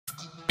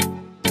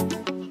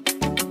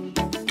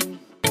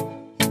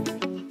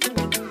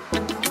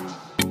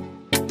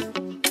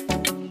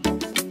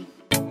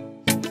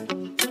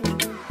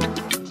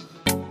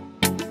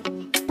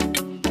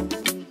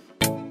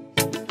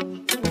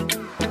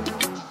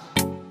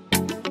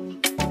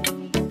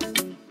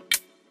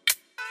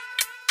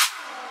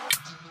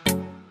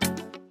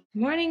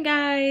Morning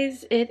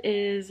guys, it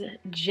is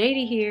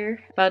JD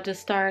here, about to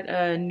start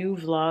a new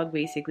vlog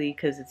basically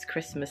because it's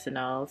Christmas and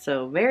all.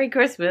 So Merry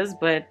Christmas,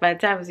 but by the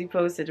time he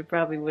posted it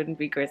probably wouldn't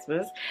be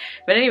Christmas.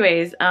 But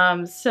anyways,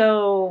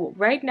 so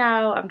right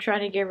now I'm trying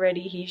to get ready,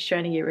 he's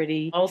trying to get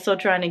ready, also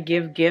trying to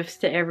give gifts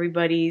to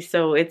everybody,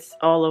 so it's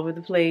all over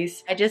the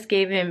place. I just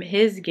gave him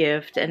his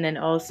gift and then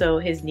also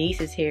his niece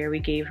is here, we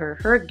gave her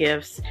her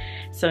gifts.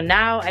 So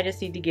now I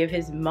just need to give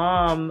his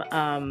mom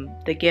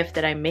the gift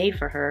that I made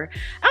for her.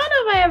 I don't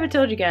know if I ever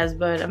told you guys,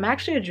 but I'm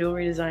actually a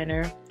jewelry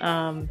designer.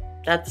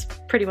 That's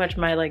pretty much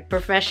my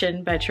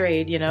profession by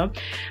trade, you know.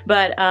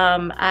 But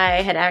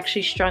I had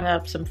actually strung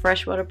up some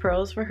freshwater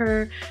pearls for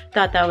her.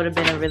 Thought that would have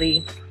been a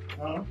really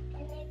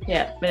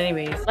yeah, but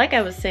anyways, like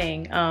I was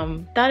saying,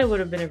 thought it would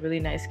have been a really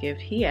nice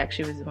gift. He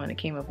actually was the one that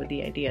came up with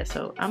the idea,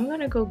 so I'm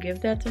gonna go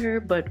give that to her.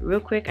 But real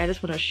quick, I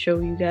just want to show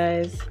you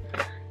guys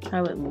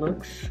how it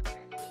looks.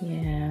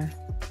 Yeah,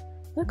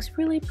 looks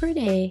really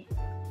pretty,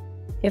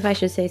 if I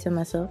should say so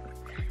myself.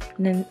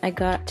 And then I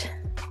got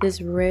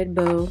this red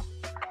bow,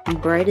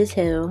 bright as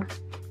hell.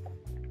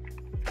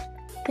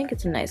 I think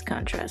it's a nice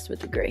contrast with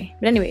the gray.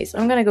 But anyways,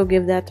 I'm gonna go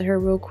give that to her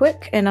real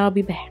quick and I'll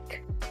be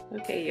back.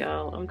 Okay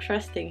y'all, I'm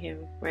trusting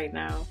him right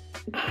now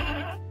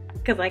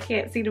because I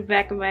can't see the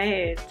back of my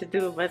head to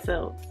do it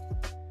myself.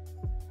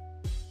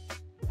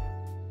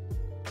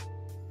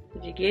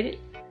 Did you get it?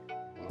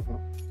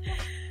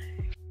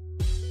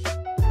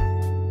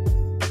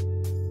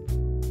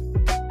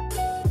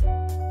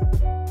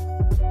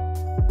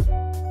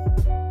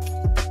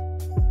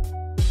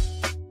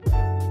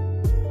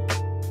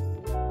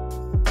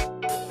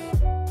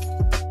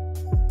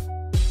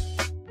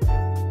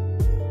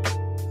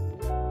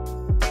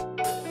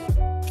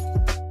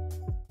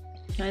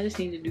 I just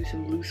need to do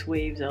some loose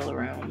waves all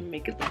around,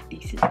 make it look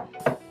decent. All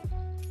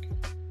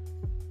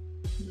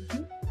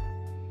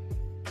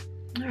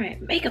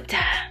right, makeup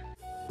time.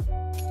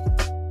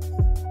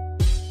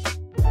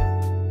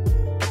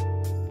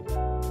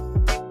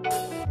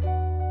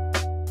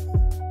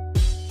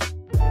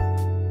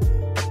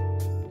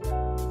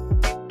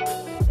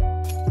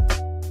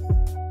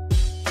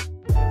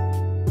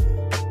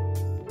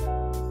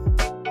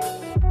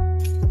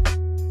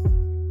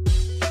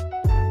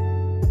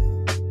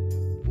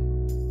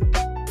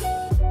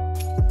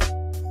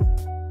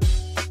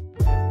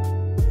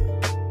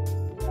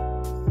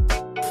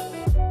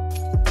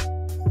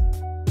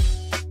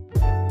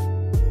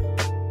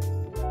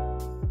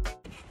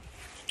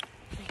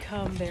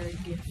 Berry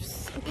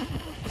gifts.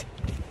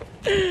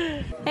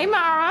 Hey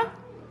Mara,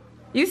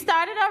 you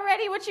started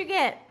already? What you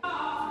get?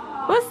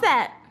 What's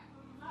that?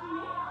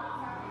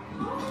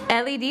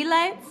 LED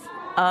lights?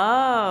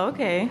 Oh,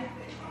 okay.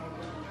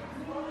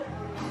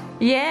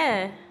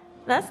 Yeah,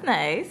 that's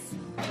nice.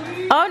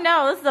 Oh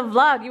no, this is a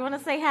vlog. You want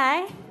to say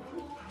hi?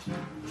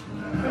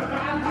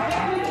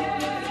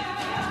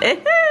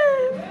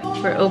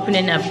 We're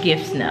opening up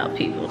gifts now,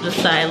 people. Just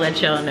so I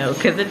let y'all know,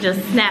 because it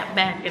just snapped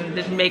back and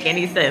didn't make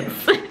any sense.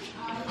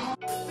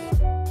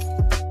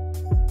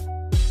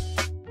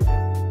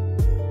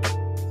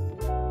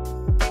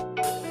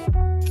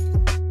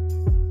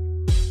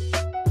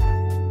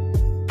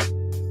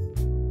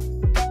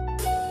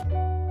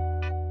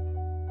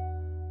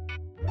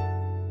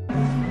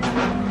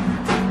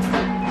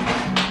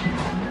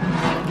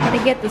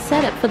 Gotta get the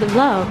setup for the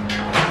vlog.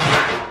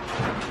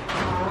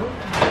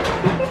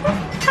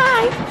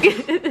 Hi!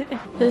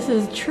 This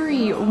is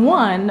tree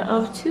 1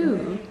 of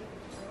 2.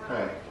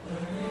 Hi.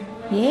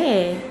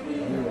 Yeah.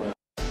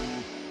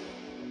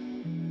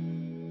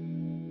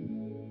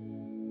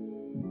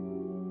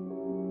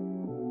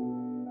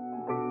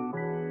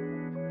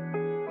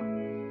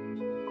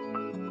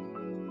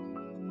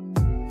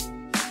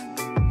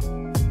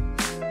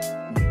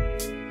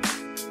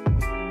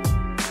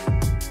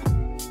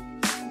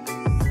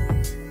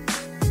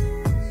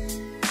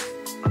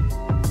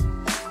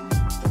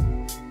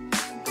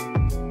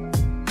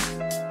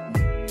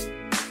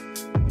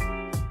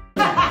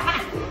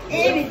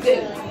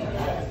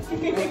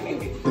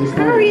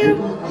 How are you?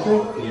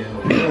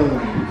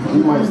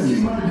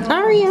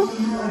 How are you?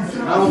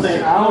 I don't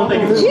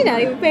think She's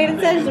not even paying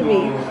attention to me.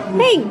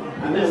 Hey!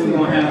 Unless we're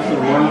gonna have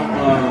some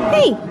rough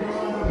Hey!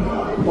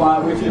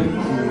 quiet with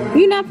you.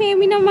 You not paying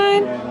me no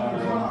mind?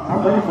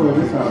 I'm ready for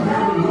this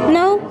time.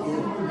 No?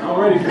 I'm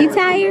ready for You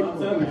tired?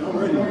 I'm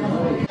ready.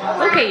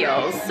 Okay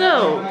y'all,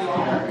 so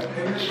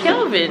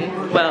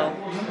Kelvin, well,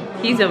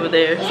 he's over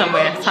there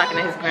somewhere talking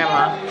to his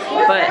grandma,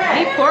 but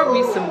he poured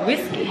me some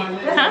whiskey.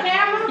 Huh?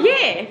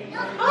 Yeah.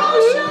 Oh,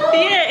 sure.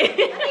 Yeah. I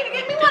need to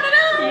get me one of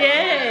those.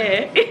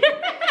 Yeah.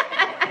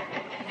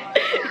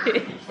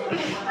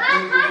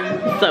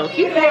 So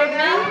he poured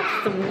me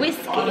some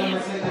whiskey.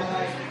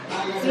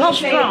 Smells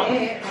strong.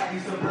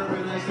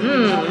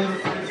 Mmm.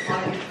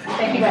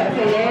 Think you gotta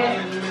pay that?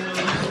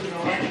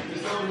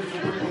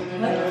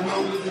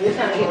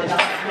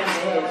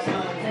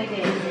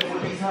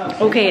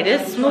 Okay, it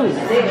is smooth.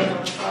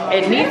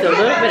 It needs a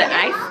little bit of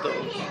ice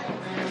though.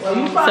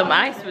 Some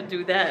ice would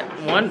do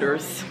that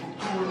wonders.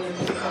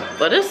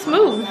 But it's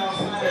smooth.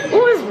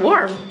 Ooh, it's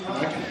warm.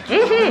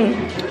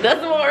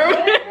 That's warm.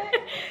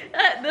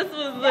 This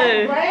was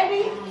the.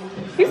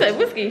 He said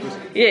whiskey.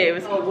 Yeah, it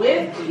was.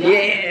 Whiskey.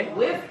 Yeah.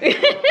 Whiskey.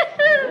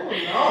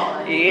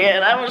 Yeah,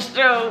 that was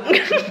strong.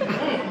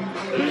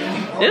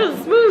 It was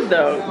smooth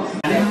though.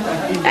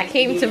 I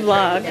came to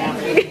vlog.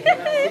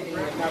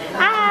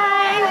 Hi.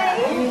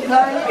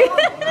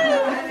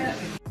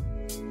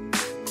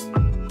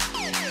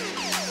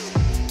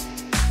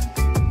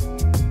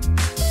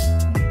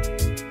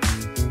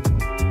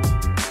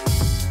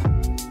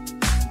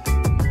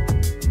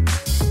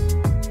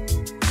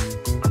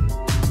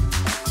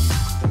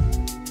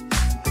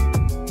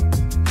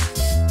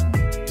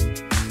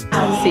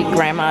 See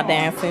grandma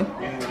dancing.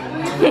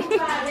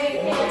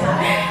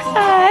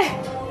 Hi.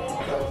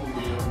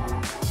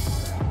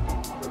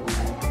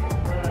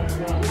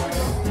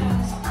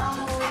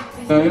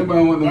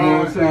 Everybody want the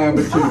moonshine,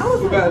 but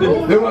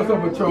they want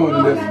some Patron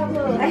in this.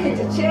 I hit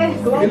the chest.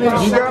 You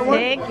got one?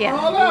 Heck yeah.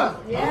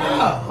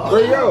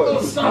 Where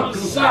yours?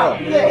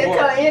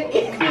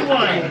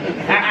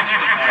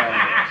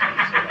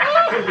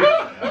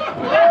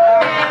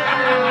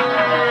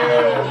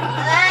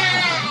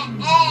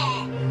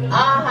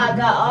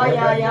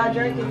 Oh, y'all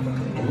drinking?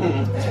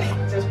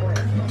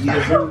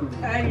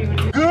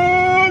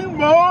 Good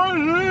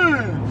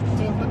morning!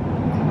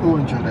 Who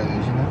enjoyed that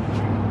is, you know?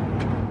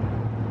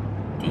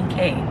 DK.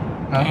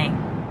 Huh? Gang.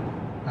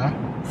 Huh?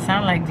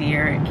 Sound like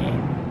De'Ara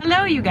Gang.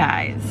 Hello, you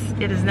guys.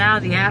 It is now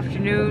the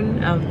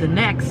afternoon of the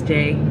next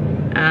day.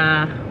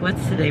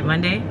 What's today?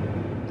 Monday?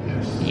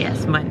 Yes.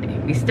 Yes, Monday.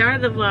 We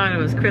started the vlog. It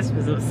was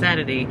Christmas. It was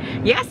Saturday.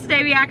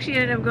 Yesterday, we actually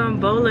ended up going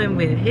bowling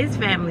with his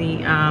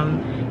family.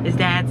 His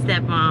dad,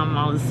 stepmom,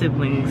 all the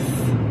siblings.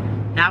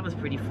 That was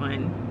pretty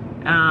fun.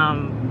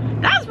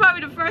 That was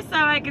probably the first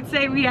time I could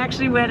say we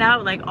actually went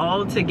out like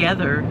all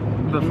together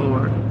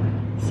before.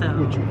 So.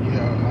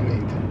 Yeah, I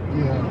mean,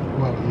 yeah,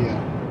 well, yeah.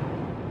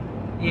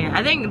 Yeah,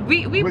 I think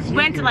we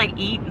went to like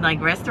eat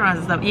like restaurants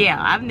and stuff. Yeah,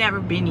 I've never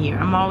been here.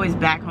 I'm always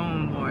back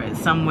home or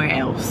somewhere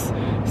else.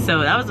 So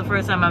that was the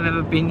first time I've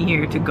ever been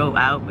here to go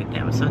out with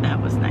them. So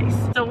that was nice.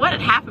 So what had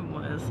happened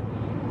was,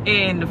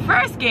 in the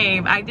first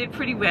game, I did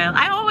pretty well.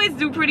 I always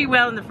do pretty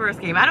well in the first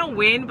game. I don't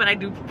win, but I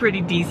do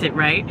pretty decent,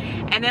 right?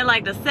 And then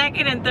like the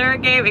second and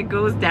third game, it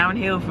goes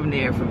downhill from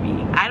there for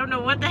me. I don't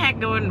know what the heck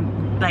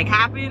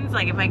happens,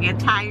 like if I get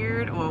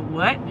tired or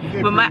what,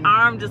 but my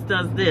arm just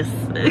does this.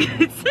 You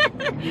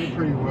did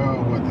pretty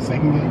well, what, the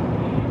second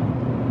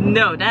game?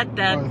 No, that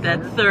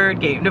third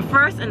game. The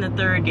first and the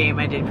third game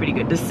I did pretty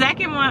good. The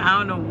second one, I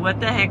don't know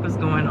what the heck was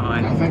going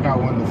on. I think I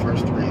won the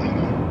first three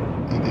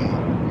and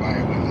then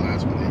Maya won the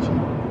last one, didn't you?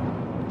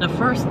 The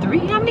first three?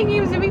 How many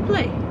games did we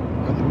play?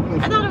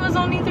 I thought it was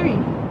only 3.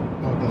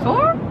 No,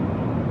 4?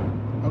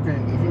 Okay,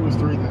 if it was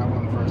 3, then I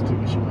won the first 2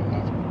 and she won the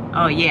last one.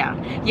 Oh yeah.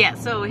 Yeah,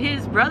 so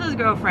his brother's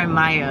girlfriend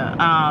Maya,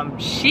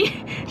 she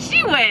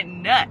went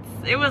nuts.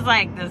 It was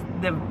like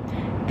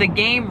the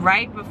game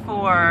right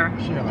before.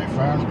 She had like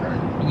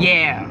firecrackers.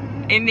 Yeah.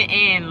 In the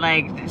end,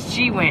 like,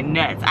 she went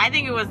nuts. I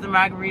think it was the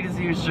margaritas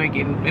he was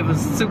drinking. It was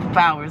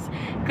superpowers.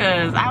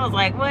 Because I was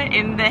like, what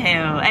in the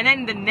hell? And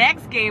then the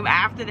next game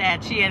after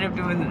that, she ended up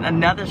doing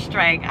another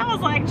strike. I was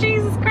like,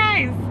 Jesus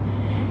Christ.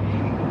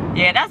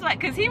 Yeah, that's why,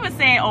 because he was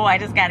saying, oh, I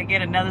just got to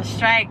get another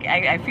strike.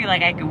 I feel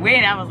like I could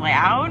win. I was like,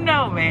 I don't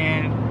know,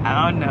 man.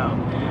 I don't know.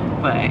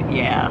 But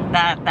yeah,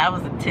 that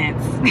was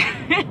intense.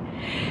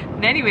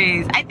 But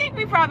anyways, I think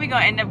we probably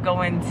going to end up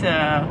going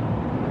to,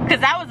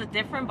 because that was a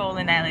different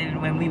bowling alley than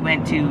when we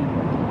went to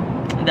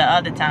the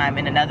other time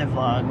in another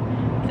vlog.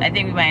 I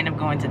think we might end up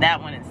going to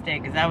that one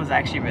instead, because that was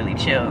actually really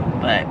chill.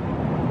 But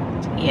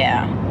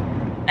yeah,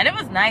 and it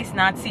was nice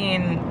not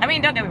seeing, I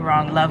mean, don't get me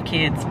wrong, love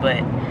kids,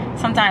 but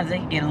sometimes they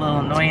can get a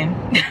little annoying.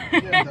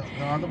 Yeah,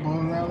 the other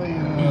bowling alley,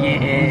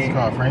 yeah. What's it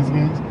called, Frank's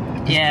Games?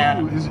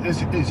 It's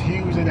cool. It's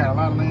huge, they got a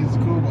lot of lanes,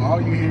 it's cool, but all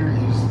you hear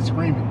is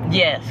screaming.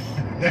 Yes.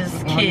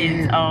 Just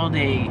kids all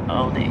day.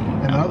 And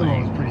the other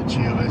one was pretty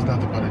chill. There's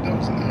nothing but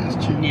adults in there. It's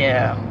chill.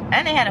 Yeah.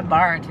 And they had a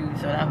bar too,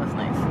 so that was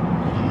nice.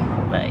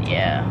 But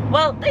yeah.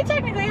 Well, they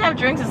technically have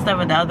drinks and stuff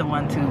with the other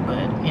one too,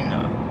 but you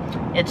know,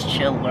 it's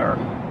chiller,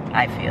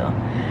 I feel.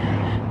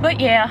 But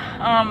yeah,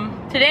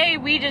 today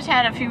we just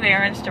had a few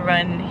errands to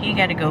run. He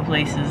got to go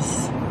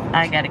places.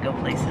 I got to go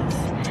places.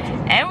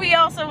 And we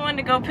also wanted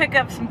to go pick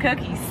up some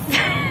cookies.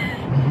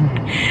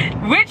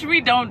 Which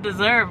we don't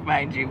deserve,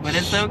 mind you, but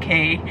it's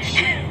okay.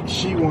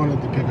 She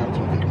wanted to pick up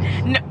some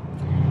cookies. No,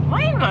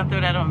 why are you gonna throw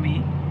that on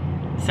me,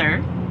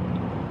 sir?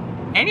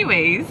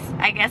 Anyways,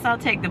 I guess I'll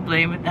take the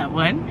blame with that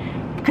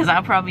one, because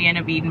I'll probably end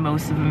up eating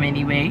most of them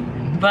anyway.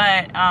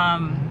 But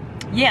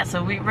yeah,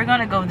 so we're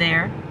gonna go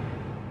there,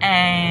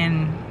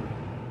 and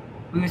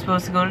we were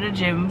supposed to go to the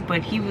gym,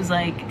 but he was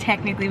like,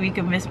 technically we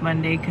could miss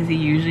Monday because he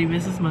usually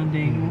misses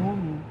Monday. Ooh.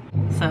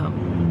 So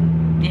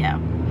yeah,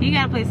 he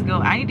got a place to go.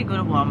 I need to go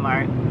to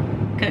Walmart,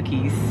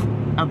 cookies,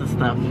 other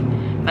stuff.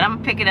 But I'm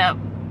gonna pick it up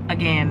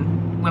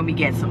again when we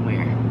get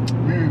somewhere.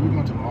 We're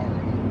going tomorrow.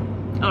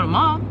 Oh,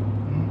 tomorrow?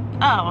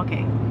 Oh,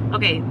 okay.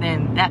 Okay,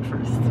 then that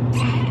first.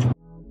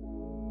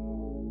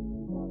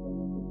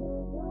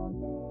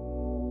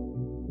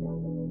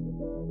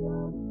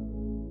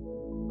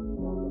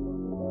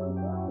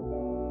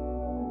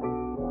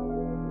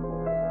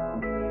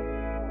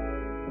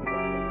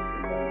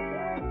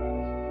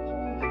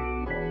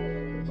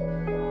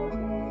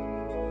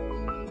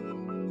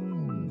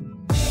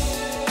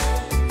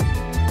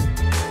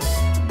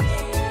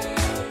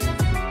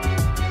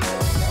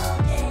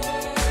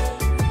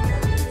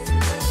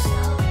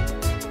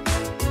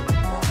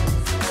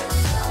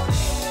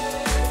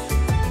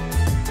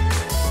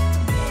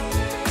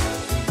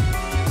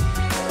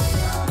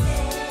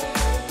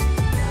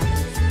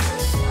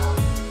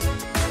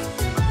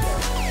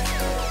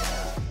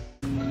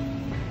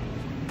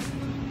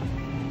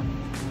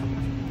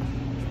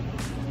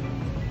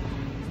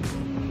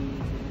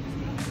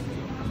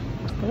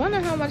 I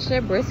wonder how much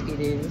that brisket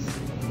is.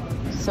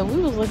 So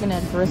we was looking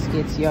at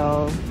briskets,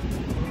 y'all.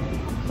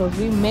 Because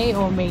we may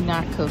or may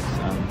not cook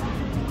some.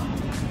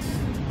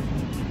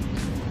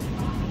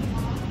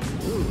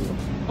 Ooh.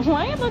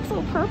 Why it look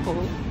so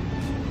purple?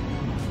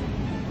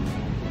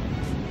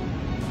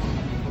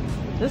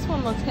 This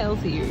one looks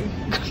healthier.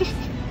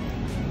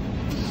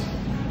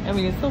 I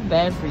mean, it's still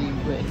bad for you,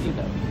 but you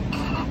know.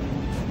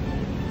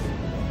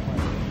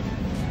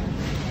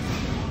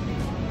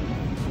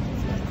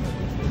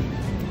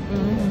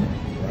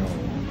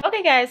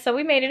 Okay guys, so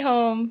we made it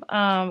home.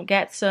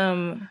 Got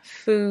some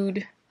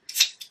food,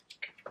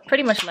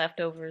 pretty much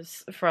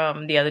leftovers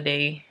from the other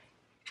day.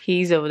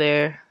 He's over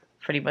there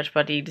pretty much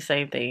about to eat the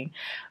same thing.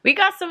 We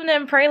got some of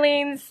them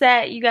pralines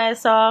that you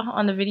guys saw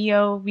on the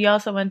video. We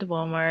also went to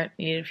Walmart,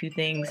 needed a few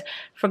things,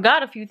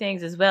 forgot a few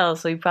things as well,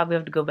 so we probably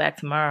have to go back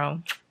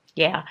tomorrow.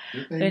 Yeah,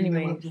 but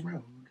anyways,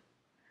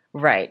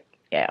 right.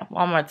 Yeah,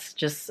 Walmart's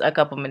just a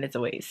couple minutes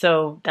away,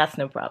 so that's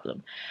no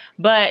problem.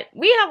 But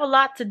we have a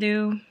lot to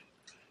do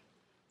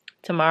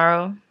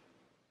tomorrow,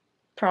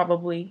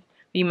 probably.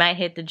 We might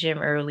hit the gym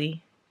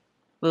early.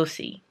 We'll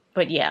see.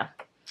 But yeah.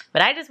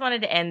 But I just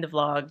wanted to end the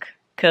vlog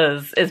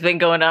because it's been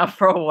going on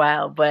for a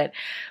while. But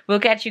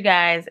we'll catch you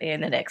guys in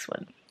the next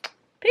one.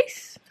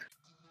 Peace.